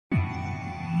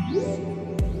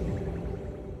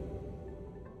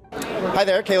Hi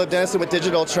there, Caleb Dennison with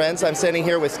Digital Trends. I'm standing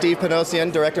here with Steve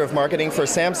Panosian, Director of Marketing for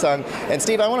Samsung. And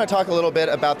Steve, I want to talk a little bit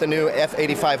about the new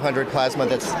F8500 plasma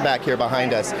that's back here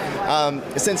behind us.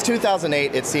 Since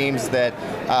 2008, it seems that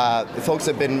folks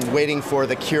have been waiting for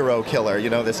the Kuro killer, you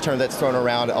know, this term that's thrown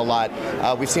around a lot.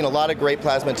 We've seen a lot of great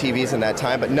plasma TVs in that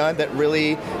time, but none that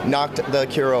really knocked the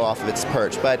Kuro off of its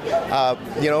perch. But,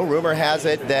 you know, rumor has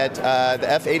it that the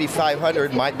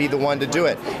F8500 might be the one to do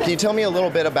it. Can you tell me a little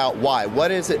bit about why?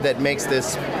 What is it that makes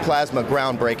this plasma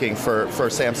groundbreaking for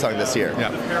Samsung this year?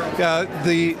 Yeah,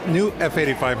 the new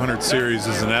F8500 series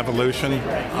is an evolution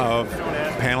of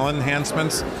panel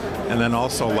enhancements, and then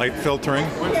also light filtering,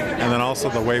 and then also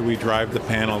the way we drive the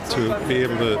panel to be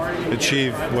able to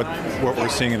achieve what we're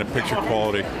seeing in a picture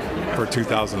quality for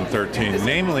 2013.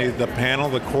 Namely, the panel,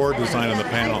 the core design of the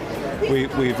panel.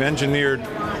 We've engineered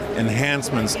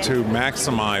enhancements to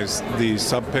maximize the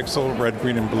subpixel red,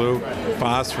 green, and blue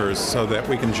phosphors so that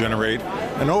we can generate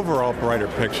an overall brighter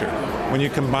picture. When you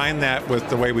combine that with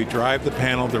the way we drive the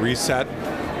panel, the reset,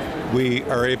 we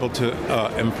are able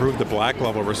to improve the black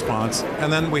level response.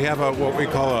 And then we have what we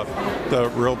call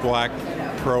the Real Black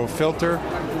Pro filter.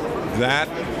 That,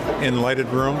 in lighted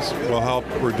rooms, will help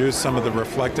reduce some of the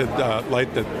reflected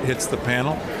light that hits the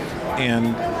panel,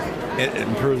 and it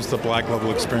improves the black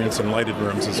level experience in lighted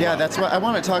rooms as well. Yeah, that's what I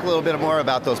want to talk a little bit more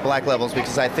about, those black levels,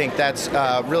 because I think that's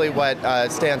really what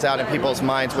stands out in people's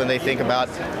minds when they think about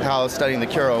how stunning the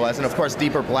Kuro was. And of course,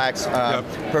 deeper blacks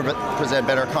present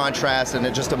better contrast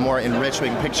and just a more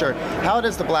enriching picture. How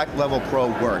does the Black Level Pro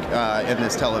work in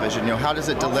this television? You know, how does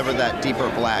it deliver that deeper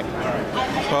black?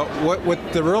 Well,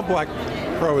 what the Real Black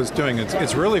Pro is doing,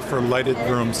 it's really for lighted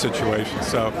room situations.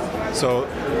 So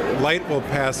light will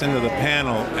pass into the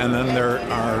panel, and then there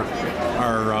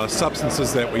are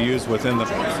substances that we use within the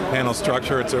panel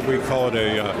structure. We call it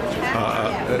a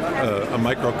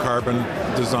microcarbon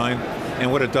design.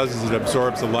 And what it does is it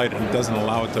absorbs the light and it doesn't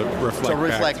allow it to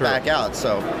reflect back out.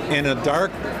 So in a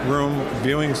dark room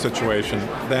viewing situation,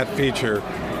 that feature,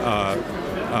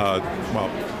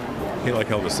 well, I like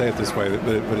hell to say it this way,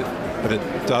 but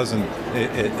it doesn't.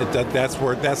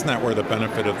 That's not where the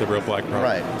benefit of the Real Black Pro.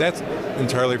 Right. That's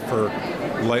entirely for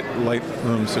light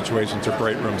room situations or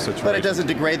bright room situations. But it doesn't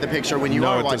degrade the picture when you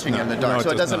are watching in the dark. So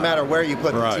it doesn't matter where you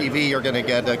put the TV, you're going to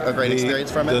get a great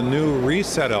experience from it. The new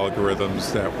reset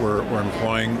algorithms that we're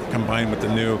employing, combined with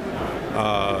the new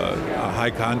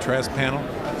high contrast panel,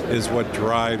 is what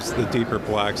drives the deeper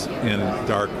blacks in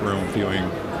dark room viewing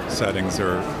settings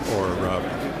or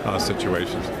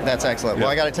situations. That's excellent. Yep.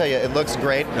 Well, I got to tell you, it looks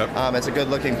great. Yep. It's a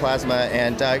good-looking plasma.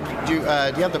 And do you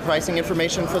have the pricing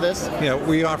information for this? Yeah,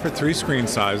 we offer 3 screen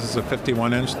sizes: a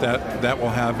 51-inch that will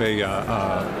have a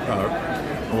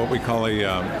what we call a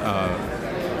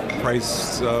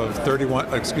price of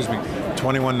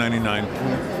 $21.99.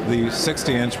 The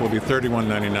 60-inch will be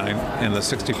 $31.99, and the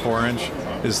 64-inch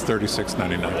is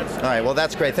 $36.99. All right. Well,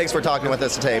 that's great. Thanks for talking with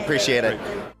us today. Appreciate it.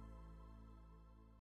 Great.